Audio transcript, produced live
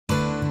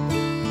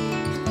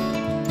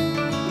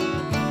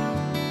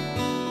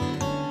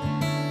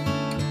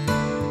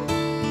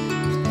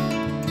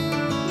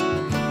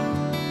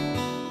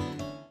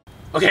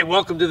Okay,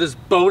 welcome to this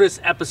bonus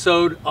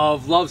episode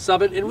of Luv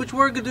Subbin, in which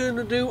we're going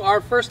to do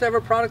our first ever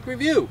product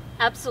review.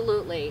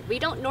 Absolutely. We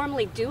don't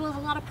normally do a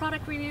lot of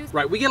product reviews.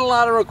 Right, we get a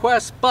lot of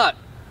requests, but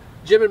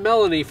Jim and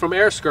Melanie from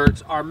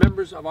Airskirts are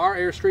members of our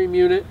Airstream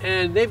unit,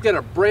 and they've got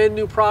a brand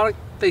new product.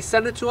 They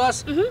send it to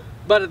us,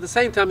 but at the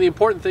same time, the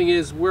important thing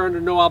is we're under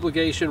no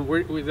obligation.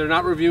 They're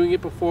not reviewing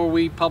it before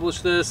we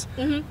publish this.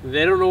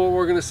 They don't know what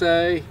we're going to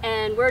say.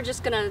 And we're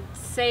just going to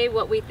say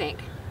what we think.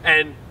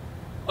 And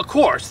of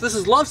course, this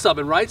is Luv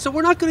Subbin, right? So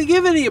we're not going to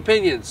give any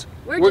opinions.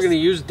 We're going to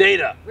use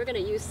data. We're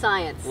going to use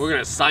science. We're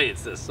going to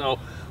science this. So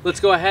let's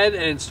go ahead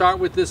and start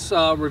with this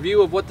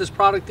review of what this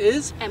product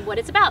is. And what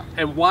it's about.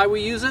 And why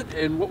we use it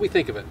and what we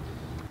think of it.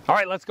 All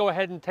right, let's go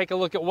ahead and take a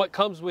look at what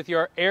comes with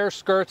your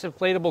Airskirts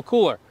Inflatable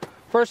Cooler.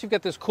 First, you've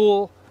got this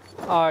cool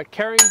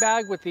carrying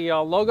bag with the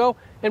logo.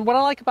 And what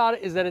I like about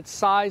it is that it's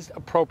sized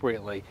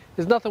appropriately.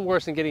 There's nothing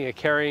worse than getting a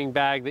carrying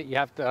bag that you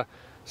have to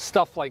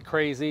stuff like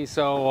crazy.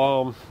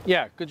 So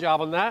yeah, good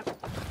job on that.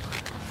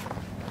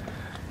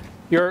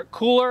 Your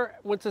cooler,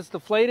 once it's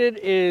deflated,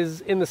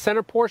 is in the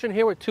center portion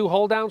here with two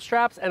hold down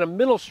straps and a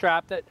middle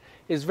strap that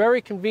is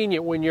very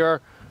convenient when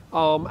you're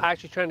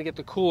actually trying to get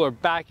the cooler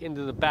back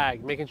into the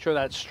bag, making sure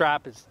that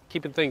strap is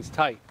keeping things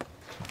tight.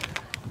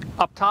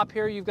 Up top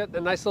here, you've got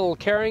the nice little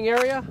carrying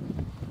area.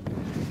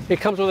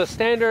 It comes with a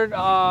standard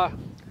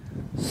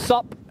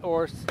SUP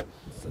or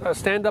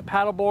stand-up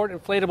paddleboard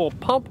inflatable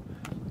pump.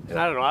 And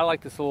I don't know, I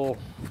like this little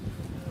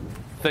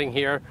thing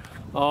here.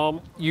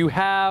 You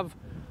have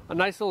a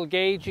nice little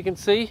gauge you can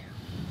see.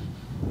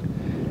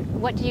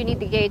 What do you need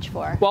the gauge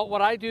for? Well,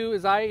 what I do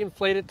is I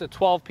inflate it to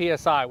 12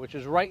 PSI, which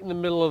is right in the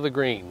middle of the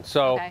green.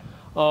 So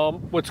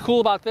what's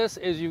cool about this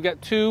is you've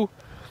got two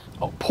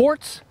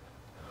ports,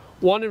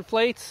 one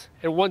inflates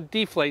and one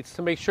deflates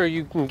to make sure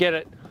you can get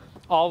it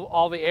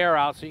all the air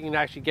out so you can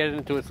actually get it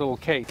into its little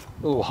case.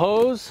 A little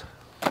hose.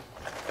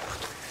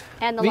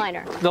 And the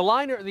liner. The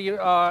liner, the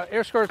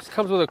Airskirts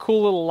comes with a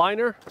cool little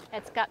liner.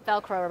 It's got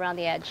Velcro around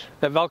the edge.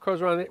 That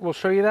Velcro's around it. We'll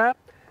show you that.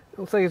 It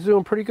looks like it's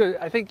doing pretty good.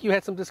 I think you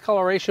had some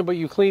discoloration, but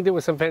you cleaned it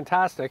with some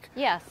Fantastic.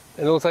 Yes.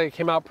 And it looks like it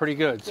came out pretty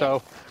good. Yes.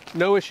 So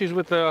no issues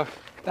with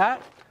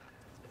that.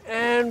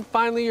 And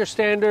finally, your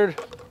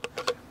standard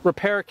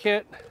repair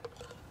kit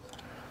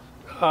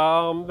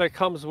that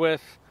comes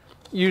with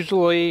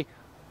usually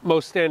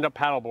most stand-up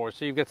paddleboards.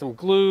 So you've got some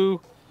glue,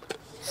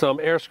 some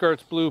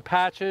Airskirts blue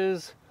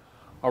patches,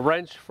 a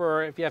wrench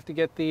for if you have to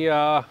get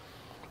the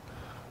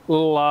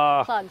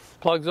little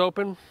plugs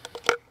open.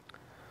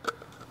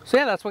 So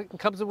yeah, that's what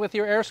comes with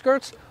your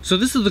Airskirts. So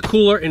this is the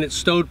cooler in its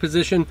stowed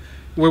position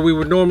where we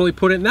would normally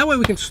put it. And that way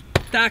we can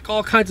stack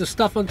all kinds of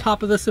stuff on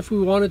top of this if we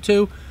wanted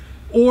to.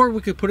 Or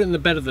we could put it in the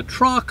bed of the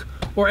truck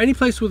or any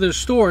place where there's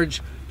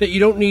storage that you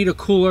don't need a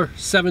cooler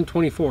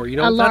 724. You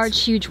know, a large,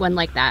 huge one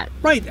like that.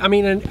 Right. I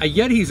mean, and a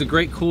Yeti's a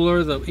great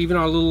cooler. Even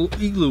our little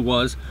Igloo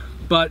was.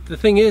 But the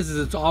thing is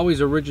it's always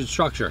a rigid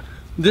structure.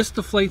 This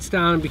deflates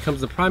down and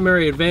becomes the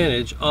primary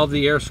advantage of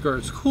the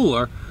Airskirts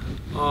cooler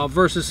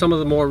versus some of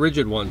the more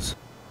rigid ones.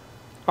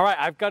 All right,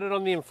 I've got it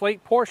on the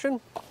inflate portion.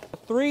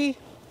 3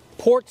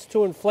 ports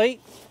to inflate,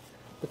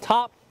 the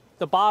top,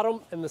 the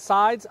bottom, and the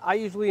sides. I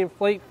usually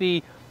inflate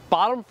the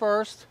bottom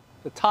first,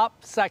 the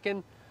top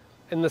second,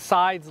 and the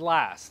sides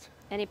last.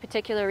 Any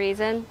particular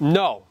reason?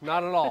 No,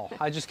 not at all.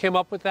 I just came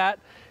up with that.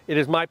 It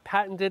is my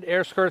patented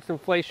Airskirts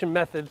inflation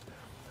method.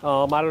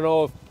 I don't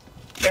know if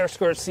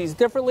Airskirts sees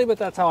differently, but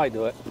that's how I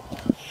do it.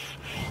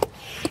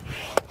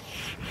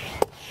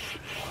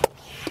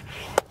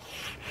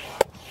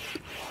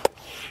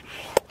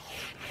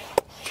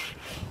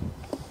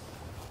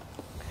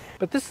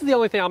 But this is the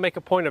only thing I'll make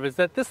a point of, is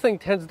that this thing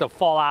tends to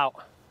fall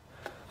out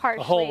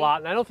a whole lot.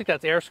 And I don't think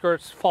that's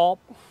Airskirts' fault,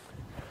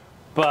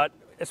 but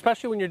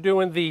especially when you're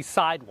doing the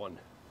side one.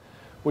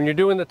 When you're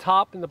doing the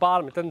top and the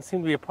bottom, it doesn't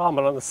seem to be a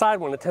problem, but on the side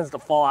one, it tends to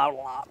fall out a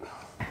lot.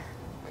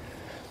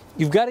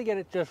 You've got to get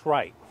it just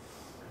right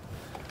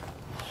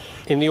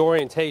in the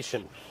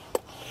orientation.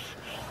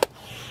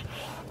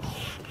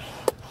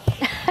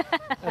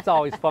 That's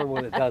always fun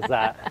when it does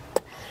that.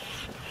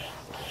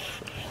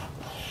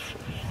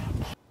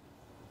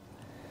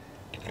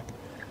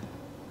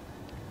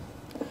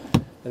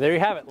 And there you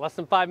have it, less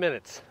than 5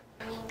 minutes.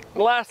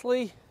 And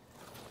lastly,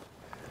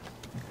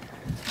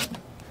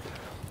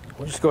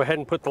 we'll just go ahead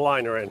and put the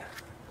liner in.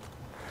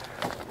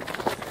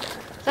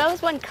 So that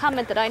was one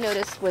comment that I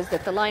noticed, was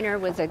that the liner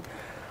was a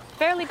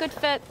fairly good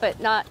fit, but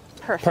not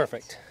perfect.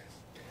 Perfect.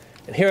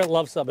 And here at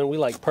Luv Subbin, we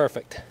like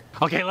perfect.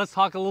 Okay, let's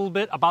talk a little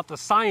bit about the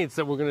science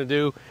that we're going to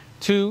do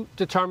to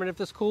determine if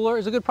this cooler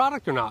is a good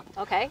product or not.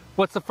 Okay.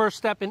 What's the first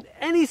step in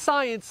any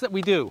science that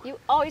we do? You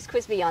always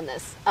quiz me on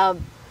this.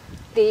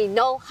 The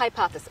null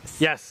hypothesis.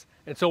 Yes.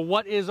 And so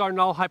what is our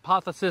null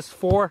hypothesis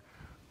for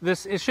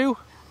this issue?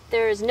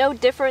 There is no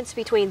difference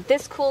between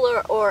this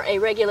cooler or a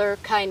regular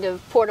kind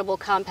of portable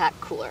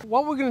compact cooler.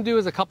 What we're going to do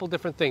is a couple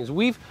different things.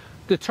 We've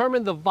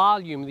determined the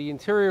volume, the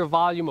interior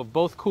volume of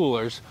both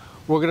coolers.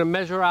 We're going to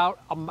measure out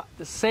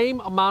the same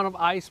amount of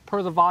ice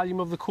per the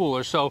volume of the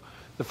cooler. So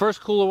the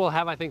first cooler will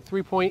have, I think,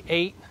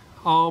 3.8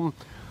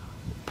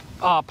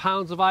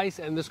 pounds of ice,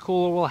 and this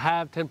cooler will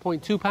have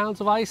 10.2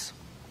 pounds of ice.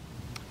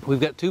 We've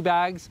got 2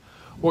 bags.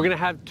 We're gonna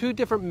have 2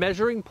 different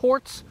measuring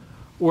ports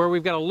where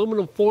we've got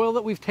aluminum foil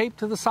that we've taped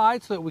to the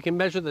side so that we can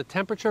measure the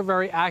temperature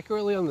very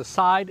accurately on the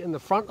side and the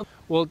front.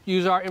 We'll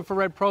use our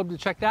infrared probe to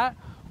check that.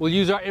 We'll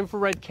use our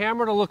infrared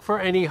camera to look for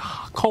any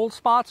cold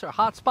spots or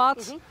hot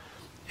spots.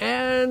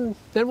 And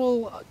then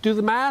we'll do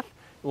the math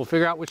and we'll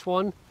figure out which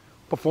one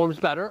performs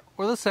better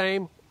or the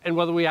same and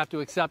whether we have to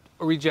accept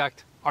or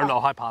reject our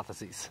null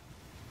hypotheses.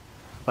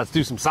 Let's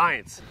do some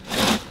science.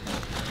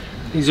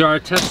 These are our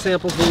test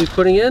samples we'll be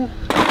putting in.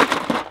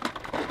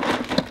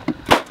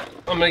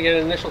 I'm gonna get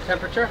an initial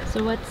temperature.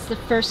 So what's the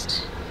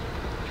first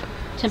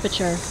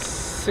temperature?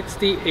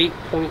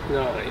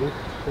 68.9.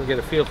 We'll get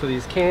a feel for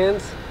these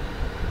cans.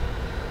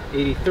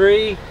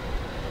 83,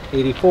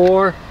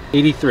 84,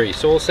 83.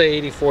 So we'll say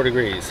 84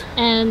 degrees.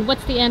 And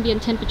what's the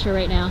ambient temperature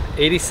right now?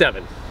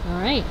 87. All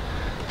right.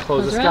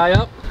 Close this guy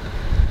up.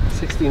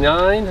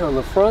 69 on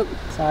the front.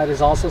 Side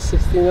is also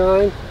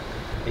 69.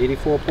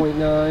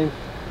 84.9.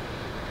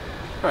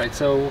 All right,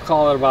 so we'll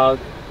call it about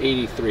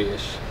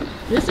 83-ish.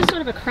 This is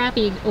sort of a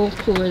crappy old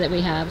cooler that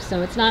we have,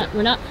 so it's not,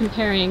 we're not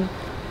comparing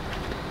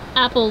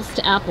apples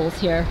to apples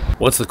here.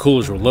 Once the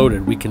coolers were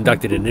loaded, we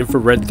conducted an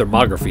infrared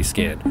thermography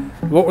scan.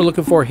 What we're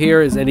looking for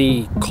here is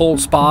any cold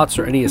spots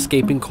or any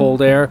escaping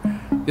cold air.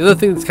 The other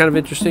thing that's kind of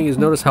interesting is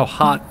notice how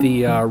hot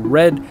the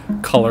red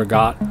color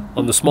got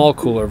on the small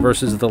cooler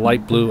versus the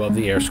light blue of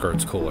the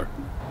Airskirts cooler.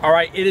 All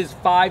right, it is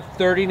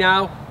 5:30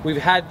 now. We've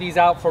had these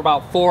out for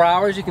about 4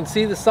 hours. You can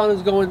see the sun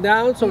is going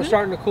down, so we're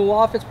starting to cool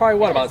off. It's probably,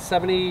 what, about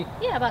 70?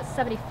 Yeah, about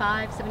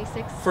 75,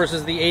 76.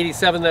 Versus the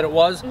 87 that it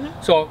was.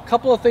 So a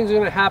couple of things are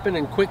gonna happen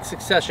in quick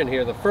succession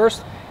here. The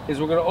first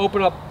is we're gonna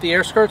open up the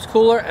Airskirts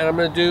cooler and I'm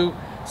gonna do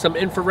some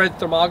infrared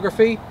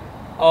thermography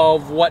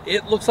of what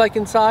it looks like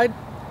inside.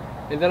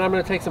 And then I'm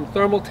gonna take some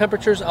thermal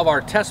temperatures of our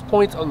test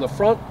points on the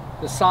front,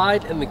 the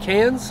side, and the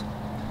cans.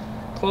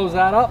 Close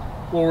that up.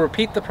 We'll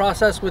repeat the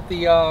process with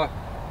the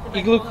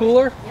igloo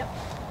cooler. Yep.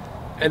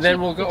 And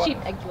then we'll go. The cheap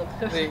igloo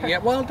cooler. Yeah,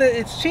 well,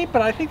 it's cheap,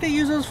 but I think they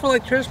use those for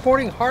like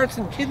transporting hearts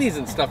and kidneys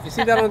and stuff. You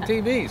see that on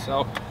TV,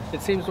 so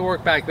it seems to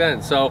work back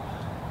then. So,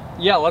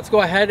 yeah, let's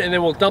go ahead and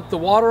then we'll dump the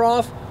water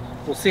off.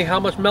 We'll see how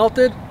much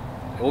melted,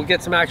 and we'll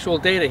get some actual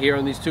data here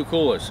on these 2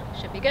 coolers.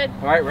 Should be good.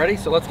 All right, ready?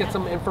 So let's get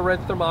some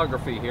infrared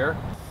thermography here.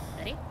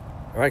 Ready?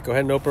 All right, go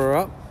ahead and open her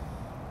up.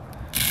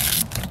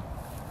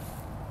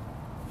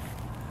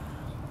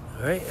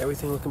 All right,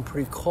 everything looking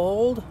pretty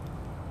cold.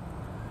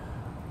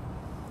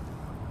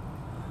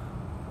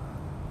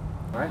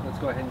 All right, let's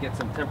go ahead and get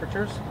some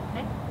temperatures.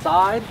 Okay.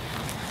 Side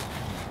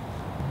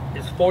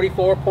is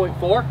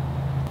 44.4,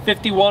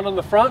 51 on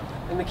the front,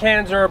 and the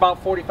cans are about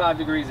 45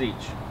 degrees each.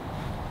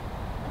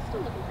 That's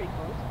still looking pretty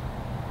cold.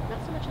 Not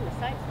so much on the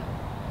sides though.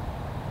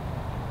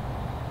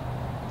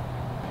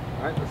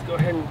 All right, let's go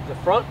ahead and the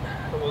front,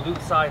 and we'll do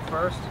the side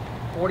first.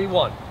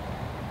 41.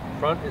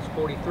 Front is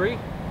 43.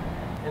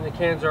 And the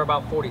cans are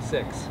about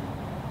 46.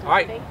 All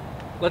right,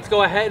 let's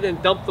go ahead and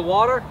dump the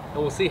water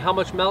and we'll see how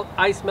much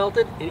ice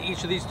melted in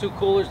each of these 2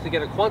 coolers to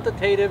get a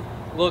quantitative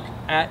look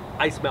at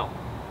ice melt.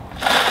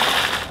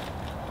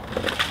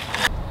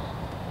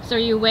 So are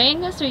you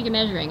weighing this or are you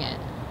measuring it?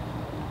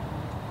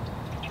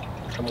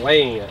 I'm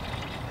weighing it.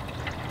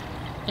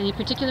 Any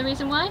particular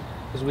reason why?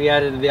 Because we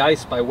added the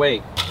ice by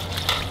weight.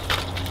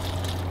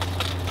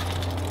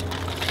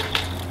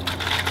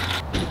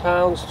 2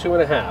 pounds,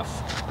 2.5.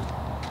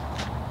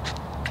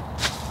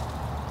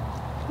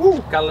 Ooh,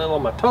 got a little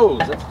on my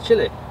toes, that's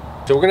chilly.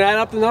 So we're gonna add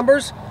up the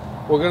numbers.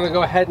 We're gonna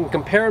go ahead and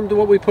compare them to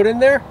what we put in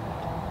there.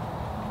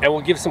 And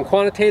we'll give some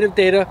quantitative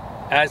data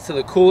as to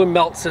the cooler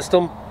melt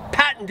system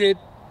patented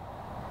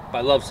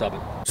by Luv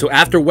Subbin. So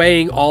after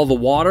weighing all the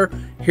water,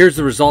 here's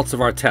the results of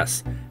our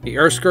tests. The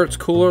Airskirts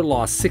cooler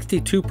lost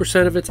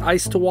 62% of its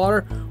ice to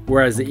water,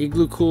 whereas the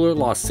igloo cooler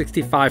lost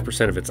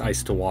 65% of its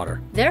ice to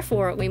water.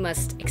 Therefore, we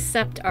must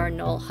accept our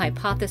null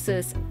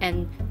hypothesis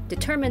and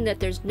determine that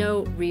there's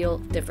no real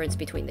difference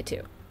between the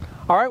 2.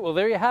 All right, well,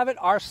 there you have it.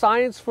 Our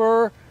science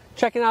for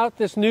checking out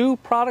this new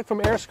product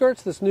from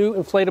Airskirts, this new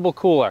inflatable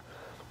cooler.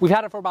 We've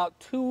had it for about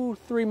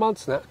 2-3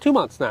 months now. 2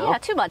 months now. Yeah,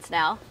 2 months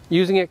now.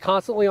 Using it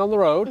constantly on the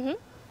road.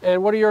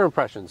 And what are your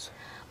impressions?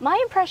 My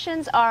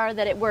impressions are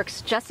that it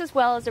works just as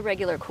well as a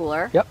regular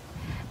cooler. Yep.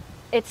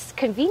 It's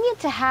convenient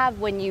to have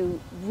when you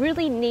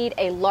really need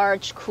a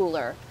large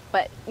cooler,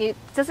 but it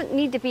doesn't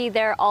need to be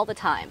there all the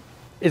time.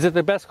 Is it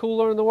the best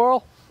cooler in the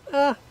world?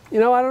 You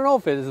know, I don't know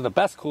if it is the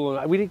best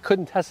cooler. We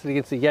couldn't test it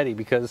against the Yeti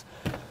because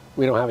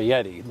we don't have a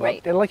Yeti.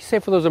 Right. And like you say,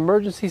 for those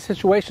emergency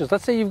situations,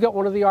 let's say you've got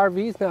one of the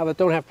RVs now that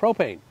don't have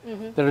propane,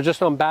 that are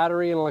just on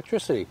battery and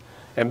electricity,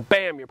 and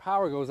bam, your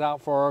power goes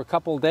out for a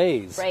couple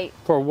days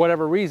for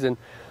whatever reason,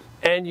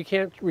 and you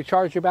can't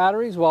recharge your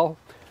batteries. Well,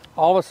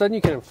 all of a sudden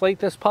you can inflate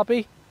this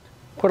puppy,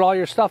 put all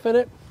your stuff in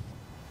it,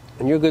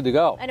 and you're good to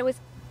go. And it would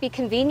be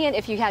convenient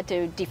if you had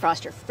to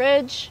defrost your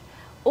fridge,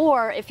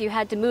 or if you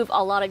had to move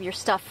a lot of your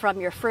stuff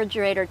from your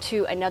refrigerator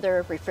to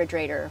another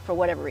refrigerator for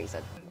whatever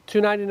reason.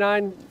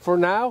 $2.99 for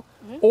now,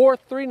 or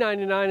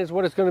 $3.99 is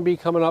what it's going to be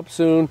coming up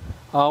soon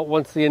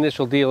once the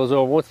initial deal is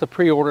over, once the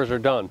pre-orders are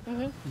done.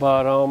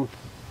 But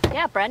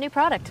yeah, brand new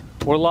product.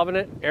 we're loving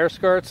it.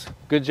 Airskirts,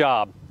 good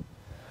job.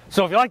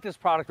 So if you like this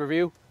product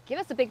review, Give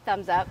us a big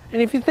thumbs up.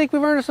 and if you think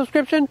we've earned a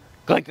subscription,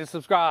 click to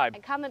subscribe.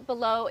 And comment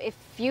below if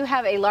you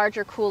have a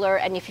larger cooler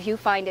and if you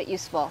find it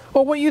useful.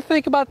 Or what you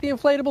think about the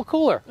inflatable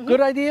cooler.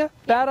 Good idea?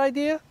 Bad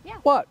idea? Yeah.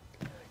 What?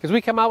 Because we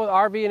come out with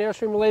RV and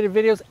Airstream related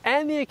videos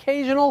and the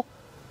occasional,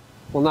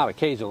 well, not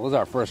occasional, this is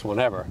our first one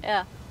ever,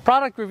 Yeah.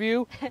 product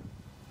review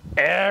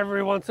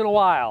every once in a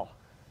while.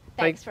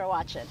 Thanks for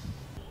watching.